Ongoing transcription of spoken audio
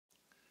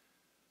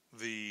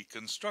the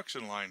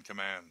construction line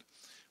command.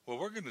 What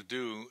we're going to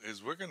do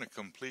is we're going to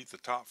complete the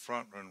top,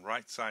 front, and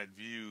right side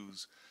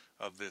views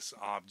of this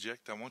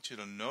object. I want you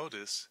to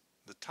notice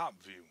the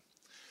top view.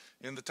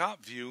 In the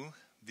top view,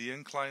 the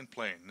inclined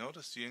plane.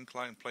 Notice the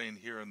inclined plane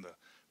here in the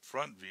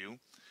front view.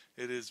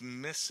 It is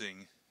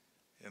missing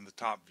in the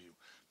top view.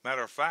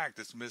 Matter of fact,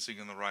 it's missing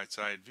in the right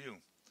side view.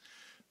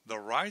 The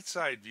right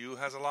side view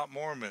has a lot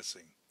more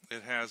missing.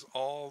 It has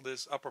all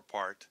this upper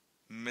part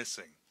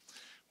missing.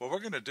 What we're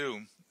going to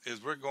do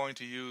is we're going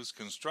to use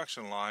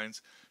construction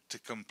lines to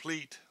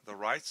complete the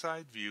right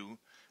side view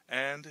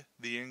and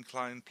the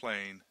inclined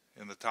plane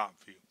in the top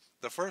view.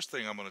 The first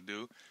thing I'm going to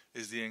do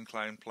is the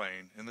inclined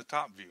plane in the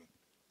top view.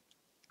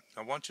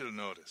 I want you to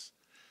notice,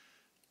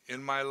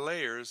 in my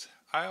layers,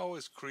 I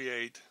always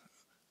create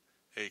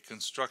a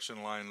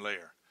construction line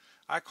layer.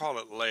 I call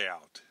it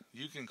layout.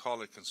 You can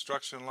call it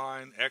construction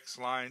line, X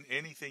line,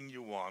 anything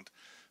you want,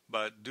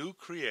 but do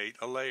create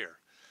a layer.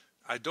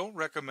 I don't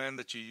recommend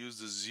that you use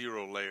the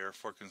zero layer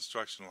for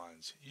construction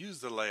lines. Use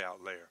the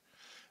layout layer.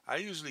 I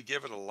usually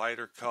give it a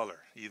lighter color,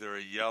 either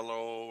a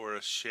yellow or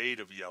a shade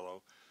of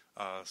yellow,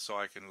 so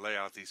I can lay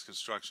out these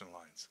construction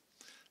lines.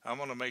 I'm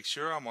going to make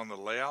sure I'm on the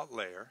layout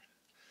layer,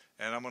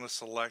 and I'm going to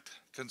select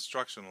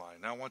construction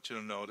line. Now I want you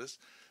to notice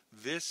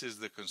this is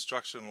the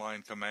construction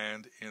line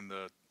command in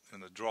the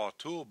draw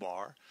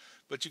toolbar,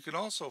 but you can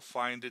also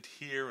find it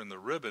here in the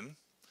ribbon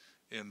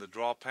in the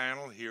draw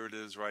panel. Here it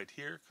is right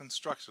here,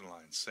 construction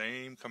line,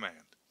 same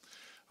command.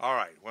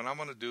 Alright, what I'm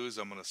going to do is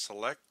I'm going to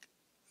select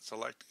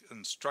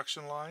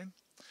construction line,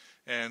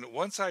 and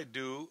once I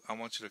do, I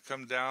want you to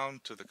come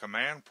down to the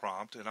command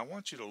prompt, and I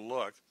want you to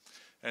look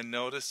and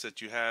notice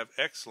that you have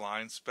X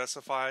line,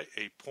 specify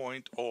a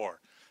point or.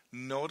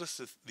 Notice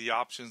the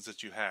options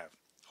that you have: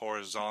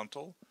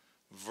 horizontal,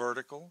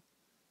 vertical,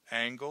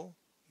 angle,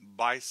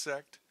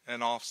 bisect,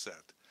 and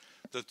offset.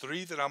 The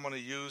three that I'm going to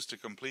use to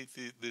complete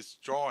this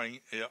drawing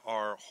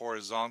are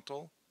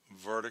horizontal,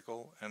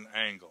 vertical, and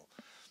angle.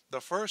 The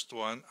first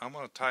one, I'm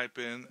going to type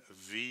in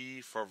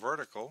V for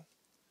vertical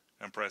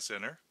and press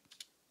enter.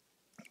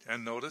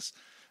 And notice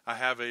I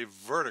have a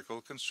vertical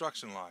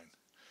construction line.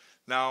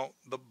 Now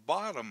the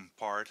bottom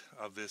part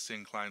of this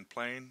inclined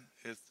plane,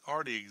 it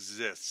already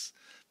exists.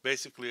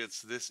 Basically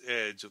it's this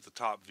edge of the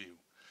top view.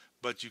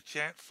 But you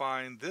can't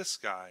find this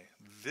guy,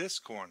 this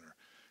corner,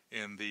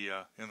 in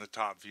the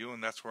top view,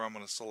 and that's where I'm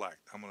going to select.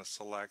 I'm going to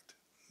select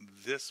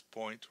this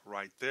point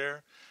right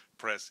there,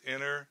 press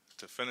enter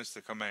to finish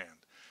the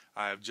command.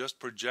 I have just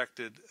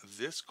projected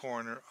this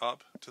corner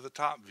up to the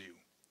top view.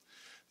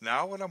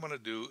 Now what I'm going to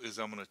do is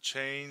I'm going to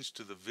change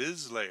to the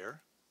viz layer.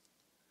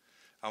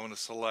 I'm going to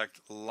select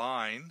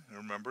line.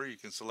 Remember, you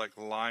can select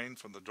line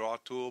from the draw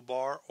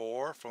toolbar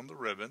or from the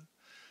ribbon.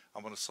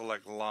 I'm going to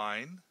select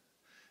line,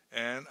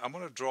 and I'm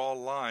going to draw a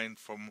line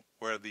from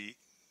where the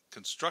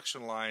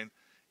construction line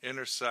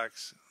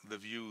intersects the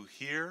view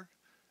here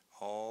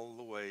all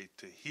the way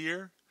to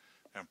here,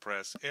 and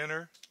press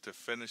enter to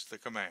finish the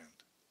command.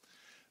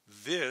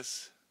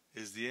 This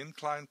is the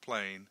inclined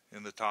plane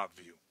in the top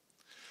view.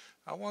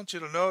 I want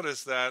you to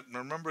notice that,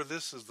 remember,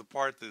 this is the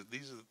part that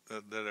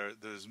that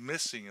is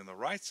missing in the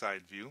right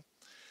side view,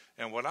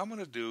 and what I'm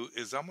going to do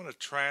is I'm going to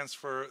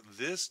transfer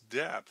this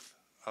depth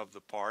of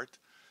the part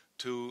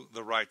to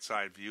the right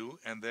side view,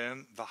 and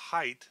then the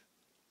height,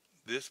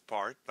 this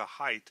part, the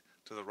height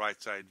to the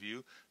right side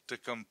view, to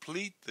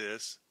complete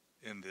this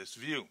in this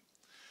view.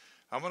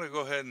 I'm going to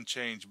go ahead and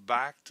change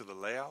back to the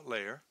layout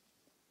layer,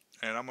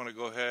 and I'm going to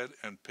go ahead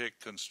and pick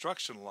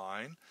construction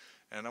line,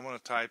 and I'm going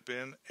to type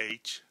in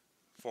H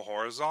for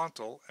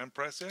horizontal and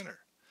press enter.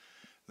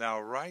 Now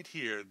right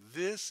here,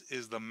 this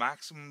is the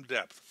maximum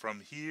depth from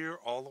here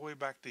all the way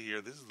back to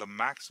here. This is the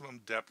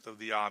maximum depth of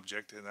the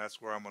object, and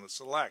that's where I'm going to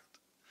select.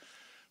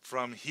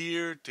 From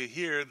here to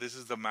here, this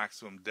is the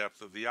maximum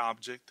depth of the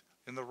object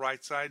in the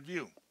right side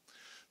view.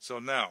 So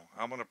now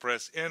I'm going to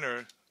press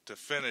enter to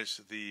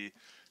finish the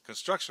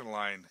construction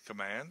line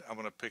command. I'm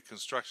going to pick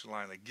construction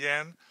line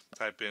again,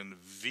 type in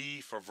V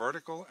for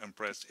vertical and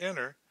press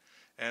enter,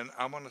 and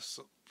I'm going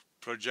to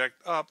project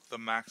up the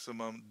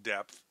maximum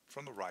depth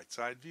from the right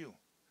side view.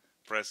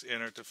 Press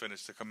enter to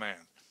finish the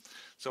command.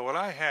 So what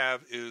I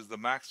have is the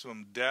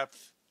maximum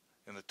depth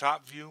in the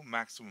top view,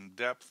 maximum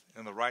depth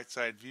in the right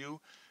side view.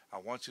 I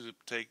want you to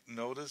take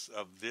notice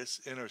of this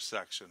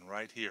intersection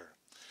right here.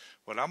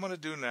 What I'm going to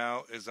do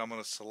now is I'm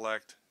going to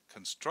select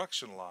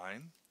construction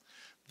line.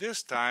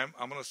 This time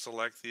I'm going to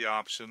select the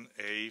option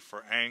A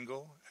for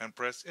angle and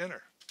press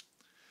enter.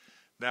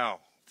 Now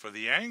for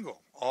the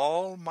angle,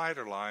 all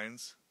miter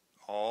lines,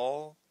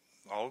 all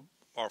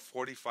are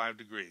 45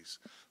 degrees.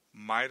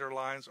 Miter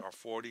lines are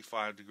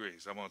 45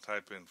 degrees. I'm going to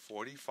type in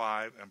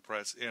 45 and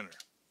press enter.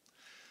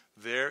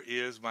 There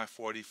is my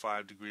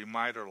 45 degree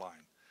miter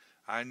line.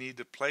 I need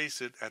to place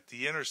it at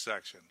the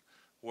intersection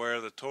where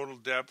the total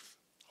depth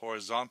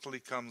horizontally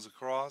comes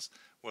across,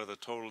 where the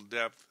total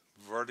depth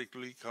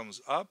vertically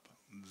comes up.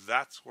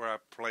 That's where I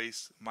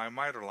place my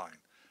miter line.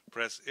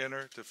 Press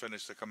enter to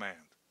finish the command.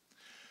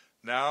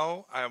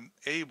 Now I'm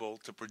able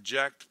to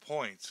project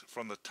points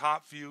from the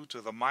top view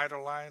to the miter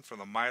line, from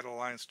the miter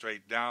line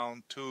straight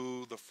down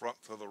to the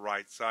front to the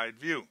right side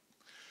view.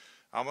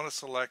 I'm going to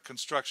select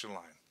construction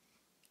line.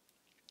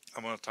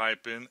 I'm going to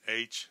type in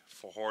H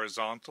for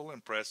horizontal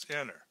and press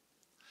enter.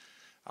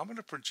 I'm going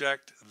to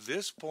project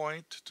this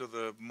point to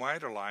the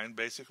miter line.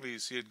 Basically, you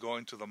see it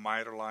going to the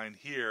miter line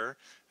here.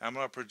 I'm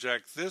going to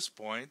project this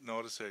point.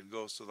 Notice it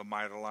goes to the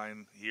miter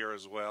line here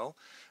as well.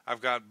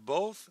 I've got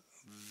both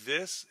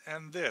this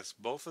and this.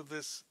 Both of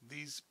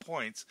these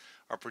points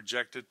are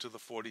projected to the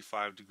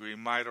 45-degree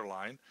miter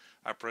line.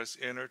 I press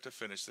enter to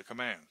finish the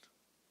command.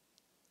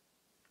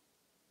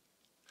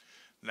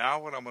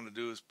 Now what I'm going to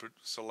do is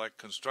select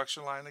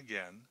construction line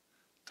again,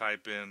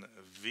 type in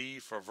V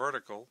for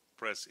vertical,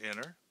 press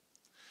enter,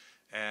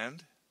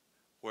 and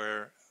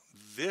where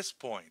this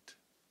point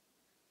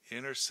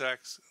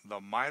intersects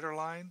the miter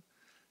line,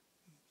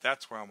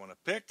 that's where I'm going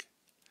to pick,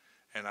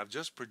 and I've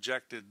just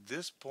projected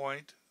this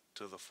point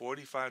to the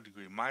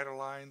 45-degree miter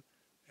line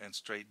and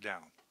straight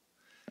down.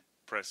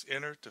 Press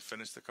enter to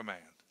finish the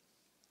command.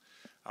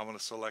 I'm going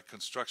to select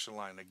construction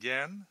line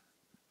again,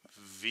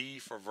 V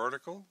for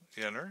vertical,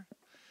 enter.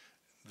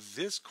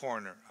 This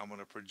corner I'm going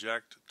to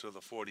project to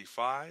the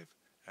 45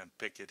 and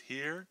pick it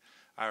here.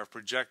 I have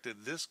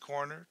projected this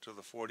corner to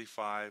the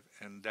 45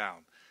 and down.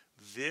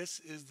 This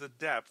is the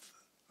depth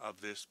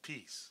of this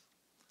piece.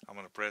 I'm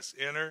going to press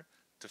enter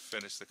to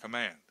finish the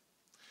command.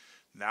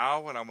 Now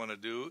what I'm going to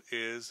do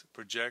is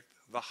project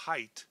the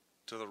height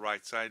to the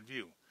right side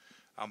view.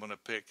 I'm going to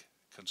pick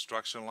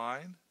construction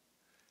line,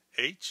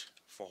 H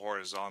for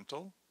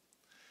horizontal,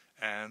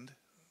 and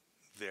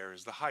there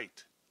is the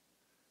height.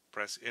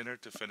 Press enter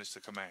to finish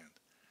the command.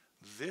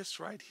 This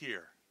right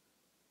here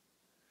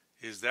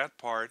is that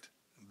part,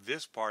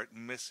 this part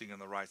missing in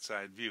the right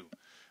side view.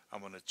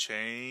 I'm going to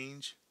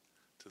change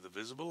to the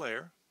visible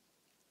layer.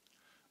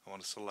 I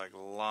want to select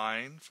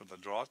line from the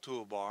draw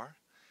toolbar,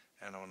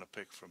 and I want to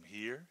pick from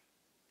here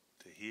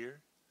to here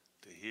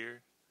to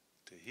here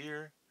to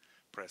here.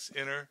 Press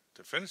enter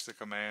to finish the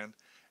command,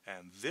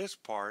 and this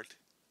part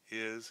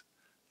is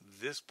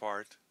this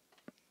part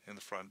in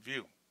the front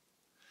view.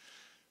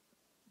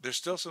 There's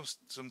still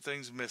some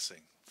things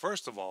missing.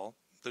 First of all,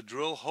 the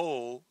drill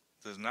hole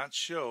does not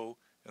show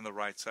in the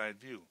right side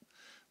view.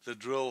 The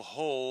drill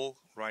hole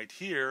right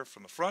here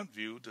from the front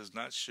view does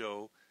not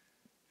show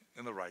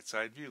in the right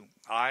side view.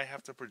 I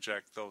have to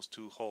project those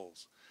two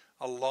holes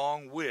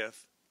along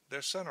with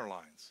their center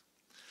lines.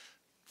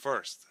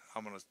 First,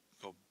 I'm going to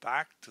go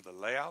back to the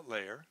layout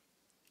layer.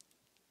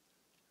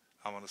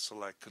 I'm going to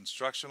select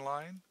construction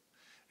line,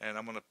 and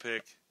I'm going to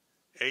pick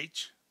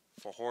H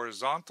for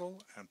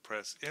horizontal and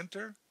press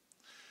enter.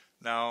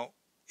 Now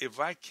if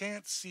I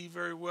can't see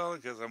very well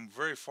because I'm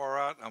very far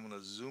out, I'm going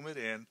to zoom it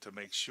in to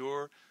make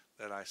sure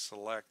that I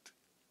select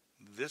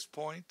this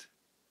point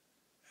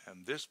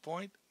and this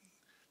point.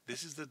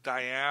 This is the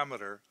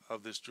diameter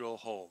of this drill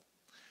hole,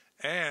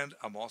 and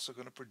I'm also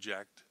going to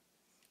project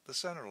the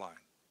center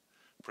line.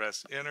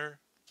 Press enter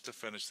to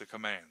finish the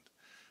command.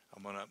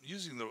 I'm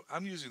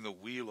using the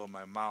wheel on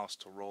my mouse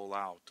to roll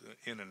out,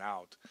 in and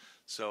out,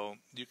 so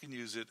you can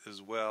use it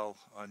as well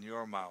on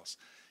your mouse.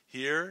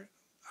 Here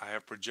I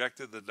have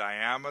projected the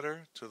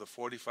diameter to the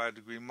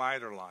 45-degree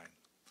miter line.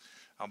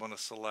 I'm going to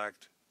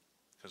select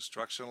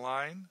construction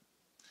line,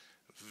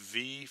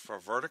 V for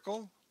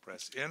vertical,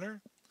 press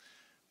enter.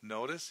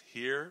 Notice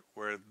here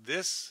where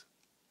this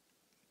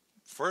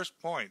first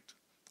point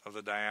of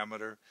the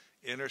diameter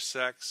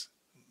intersects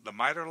the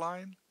miter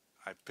line,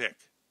 I pick,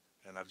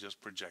 and I've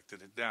just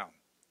projected it down.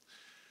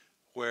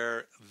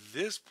 Where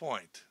this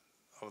point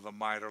of the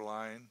miter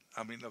line,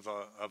 of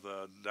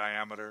the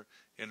diameter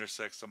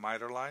intersects the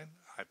miter line,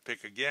 I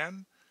pick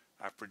again.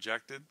 I've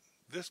projected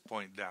this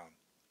point down.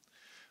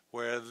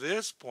 Where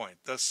this point,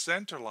 the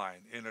center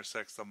line,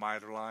 intersects the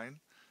miter line,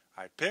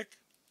 I pick,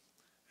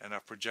 and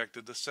I've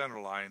projected the center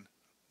line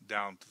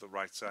down to the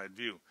right side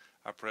view.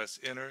 I press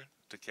enter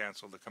to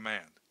cancel the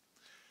command.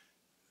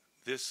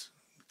 This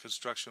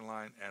construction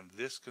line and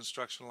this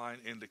construction line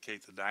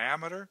indicate the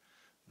diameter.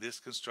 This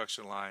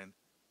construction line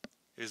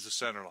is the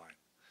center line.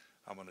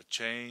 I'm going to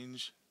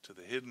change to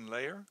the hidden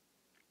layer,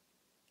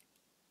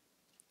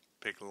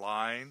 pick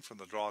line from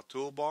the draw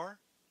toolbar,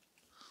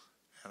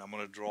 and I'm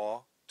going to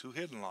draw two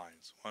hidden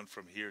lines, one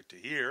from here to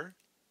here.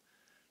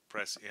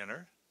 Press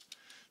enter.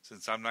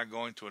 Since I'm not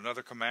going to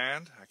another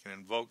command, I can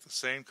invoke the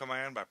same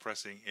command by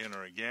pressing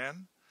enter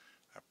again.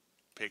 I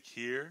pick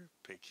here,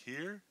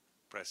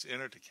 press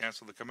enter to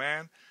cancel the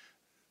command,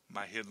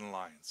 my hidden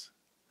lines.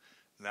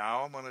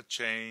 Now I'm going to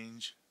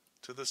change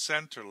to the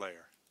center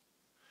layer.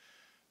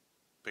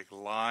 Pick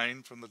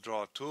line from the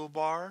draw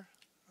toolbar.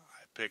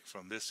 I pick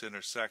from this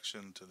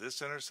intersection to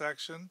this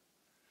intersection.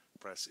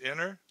 Press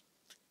enter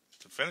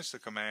to finish the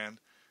command.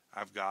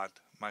 I've got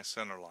my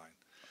center line.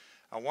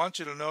 I want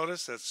you to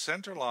notice that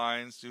center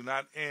lines do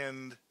not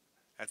end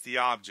at the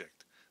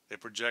object. They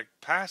project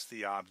past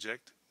the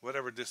object,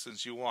 whatever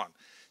distance you want.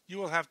 You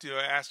will have to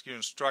ask your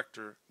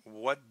instructor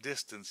what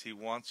distance he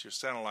wants your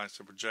center lines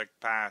to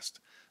project past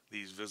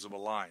these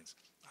visible lines.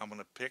 I'm going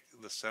to pick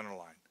the center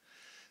line.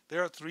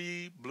 There are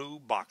 3 blue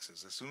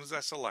boxes. As soon as I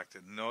select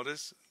it,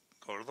 notice,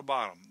 go to the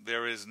bottom.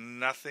 There is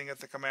nothing at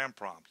the command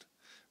prompt.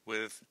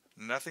 With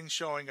nothing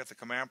showing at the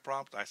command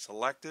prompt, I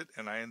select it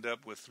and I end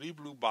up with 3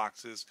 blue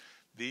boxes.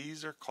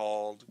 These are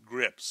called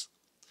grips.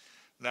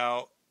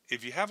 Now,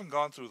 if you haven't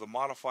gone through the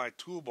Modify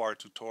Toolbar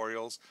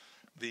tutorials,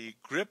 the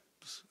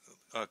grips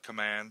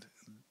command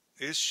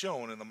is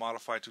shown in the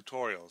Modify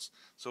tutorials.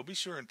 So be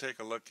sure and take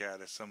a look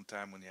at it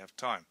sometime when you have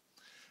time.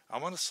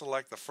 I'm going to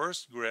select the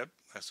first grip.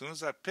 As soon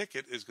as I pick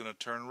it, it's going to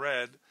turn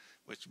red,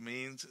 which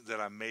means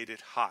that I made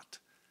it hot.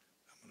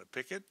 I'm going to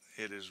pick it.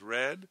 It is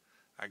red.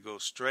 I go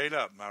straight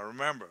up. Now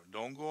remember,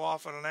 don't go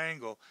off at an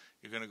angle.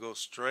 You're going to go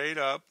straight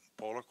up,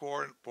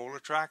 polar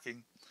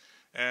tracking.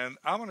 And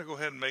I'm going to go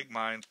ahead and make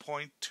mine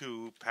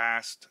 0.2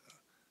 past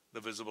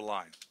the visible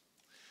line.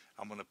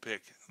 I'm going to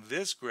pick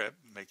this grip,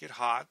 make it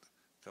hot,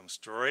 come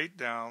straight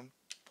down,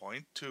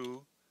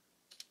 0.2.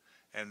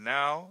 And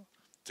now,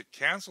 to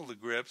cancel the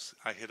grips,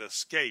 I hit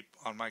escape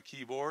on my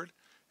keyboard,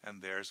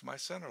 and there's my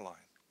center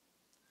line.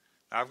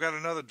 Now I've got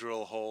another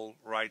drill hole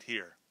right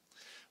here.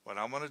 What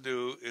I'm going to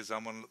do is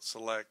I'm going to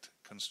select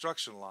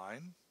construction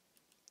line.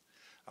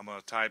 I'm going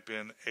to type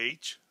in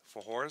H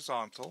for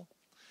horizontal,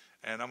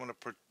 and I'm going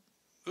to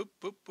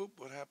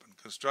what happened?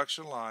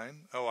 Construction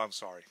line. Oh, I'm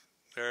sorry.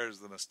 There's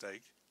the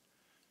mistake.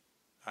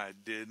 I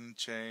didn't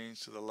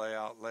change to the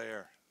layout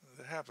layer.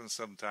 It happens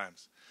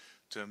sometimes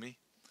to me.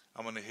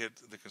 I'm going to hit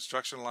the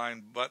construction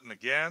line button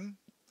again,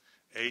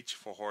 H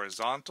for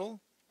horizontal,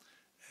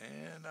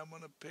 and I'm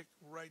going to pick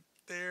right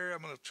there.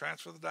 I'm going to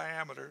transfer the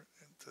diameter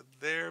to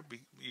there.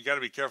 You got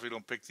to be careful you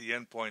don't pick the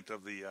end point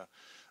of the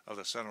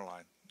center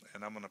line.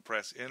 And I'm going to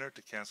press enter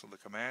to cancel the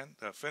command,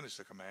 finish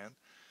the command.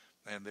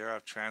 And there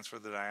I've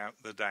transferred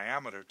the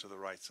diameter to the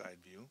right side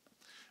view.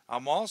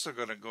 I'm also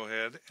going to go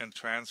ahead and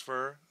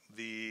transfer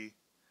the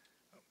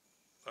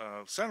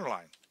center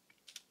line.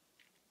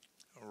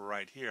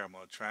 Right here, I'm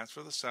going to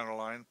transfer the center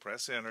line,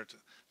 press enter to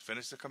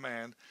finish the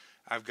command.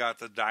 I've got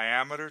the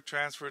diameter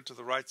transferred to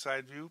the right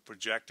side view,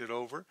 projected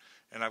over,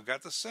 and I've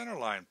got the center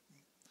line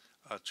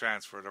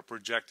transferred or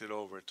projected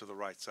over to the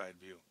right side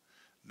view.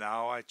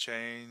 Now I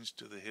change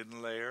to the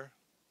hidden layer,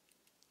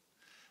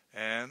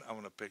 and I'm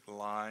going to pick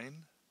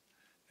line,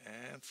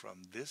 and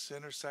from this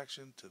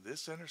intersection to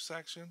this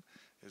intersection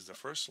is the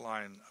first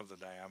line of the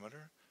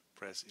diameter.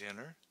 Press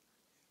enter.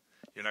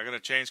 You're not going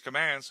to change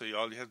commands, so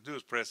all you have to do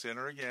is press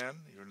enter again.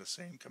 You're in the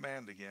same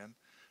command again.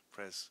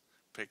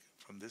 Pick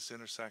from this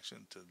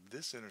intersection to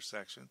this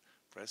intersection.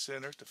 Press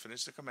enter to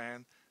finish the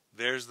command.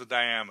 There's the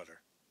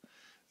diameter.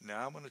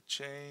 Now I'm going to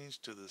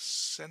change to the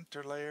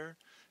center layer.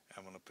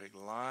 I'm going to pick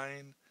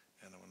line,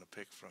 and I'm going to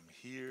pick from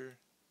here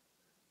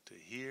to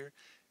here,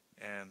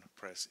 and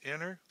press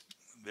enter.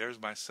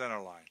 There's my center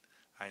line.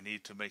 I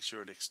need to make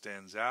sure it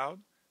extends out.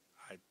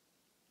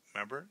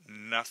 Remember,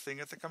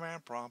 nothing at the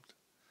command prompt.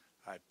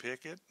 I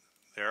pick it.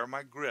 There are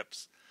my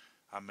grips.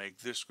 I make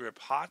this grip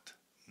hot.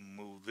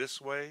 Move this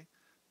way.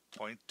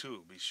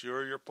 0.2. Be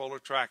sure you're polar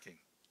tracking.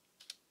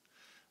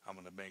 I'm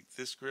going to make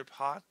this grip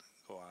hot.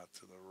 Go out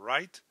to the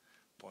right.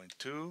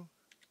 0.2.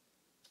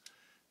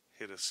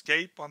 Hit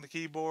escape on the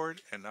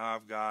keyboard. And now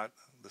I've got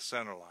the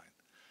center line.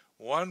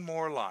 One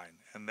more line,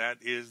 and that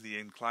is the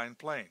inclined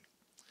plane.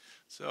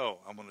 So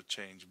I'm going to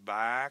change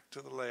back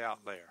to the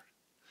layout layer.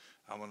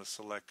 I'm going to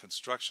select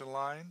construction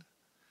line.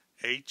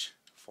 H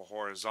for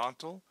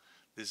horizontal.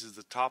 This is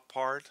the top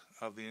part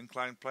of the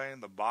inclined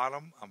plane. The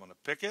bottom, I'm going to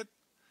pick it.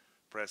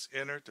 Press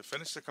enter to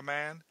finish the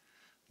command.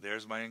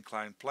 There's my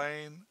inclined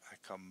plane. I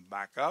come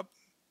back up,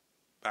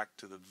 back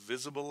to the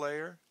visible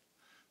layer.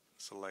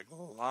 Select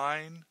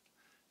line.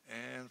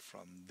 And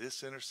from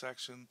this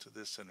intersection to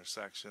this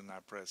intersection, I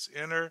press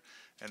enter.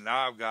 And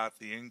now I've got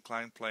the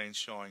inclined plane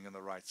showing in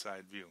the right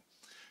side view.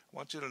 I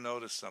want you to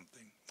notice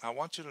something. I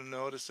want you to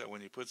notice that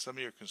when you put some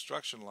of your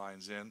construction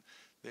lines in,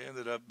 they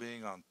ended up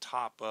being on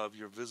top of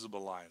your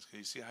visible lines. Can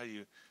you see how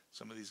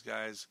some of these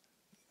guys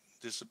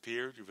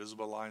disappeared? Your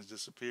visible lines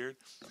disappeared.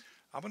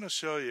 I'm going to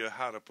show you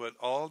how to put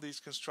all these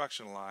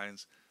construction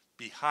lines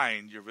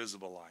behind your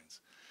visible lines.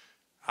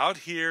 Out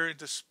here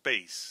into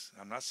space,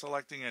 I'm not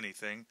selecting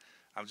anything.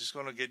 I'm just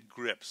going to get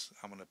grips.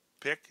 I'm going to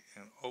pick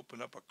and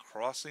open up a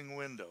crossing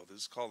window.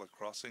 This is called a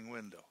crossing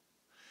window.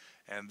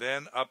 And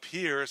then up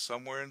here,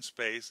 somewhere in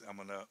space, I'm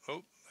going to,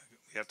 you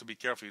have to be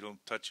careful you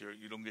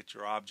don't get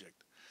your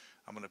object.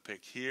 I'm going to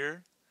pick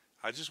here.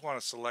 I just want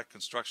to select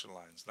construction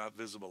lines, not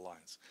visible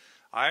lines.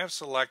 I have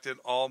selected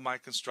all my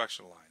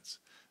construction lines.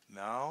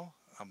 Now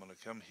I'm going to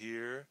come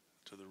here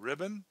to the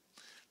ribbon.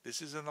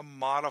 This is in the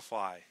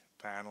Modify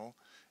panel,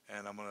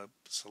 and I'm going to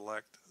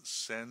select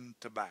Send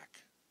to Back.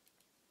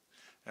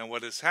 And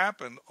what has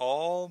happened,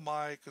 all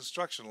my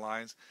construction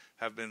lines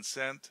have been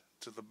sent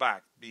to the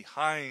back,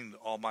 behind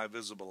all my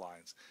visible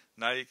lines.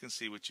 Now you can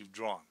see what you've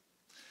drawn.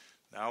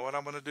 Now what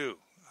I'm going to do,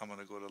 I'm going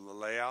to go to the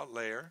Layout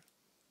layer.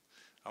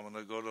 I'm going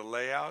to go to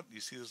Layout. You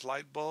see this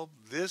light bulb?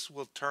 This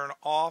will turn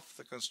off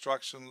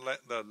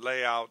the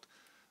layout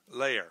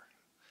layer.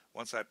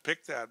 Once I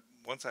pick that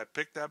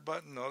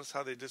button, notice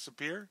how they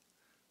disappear?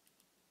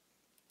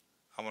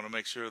 I want to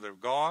make sure they're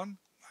gone.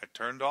 I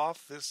turned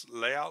off this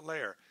layout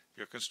layer,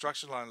 your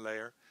construction line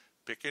layer.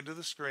 Pick into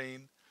the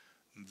screen.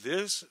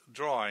 This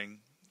drawing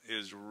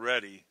is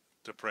ready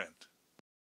to print.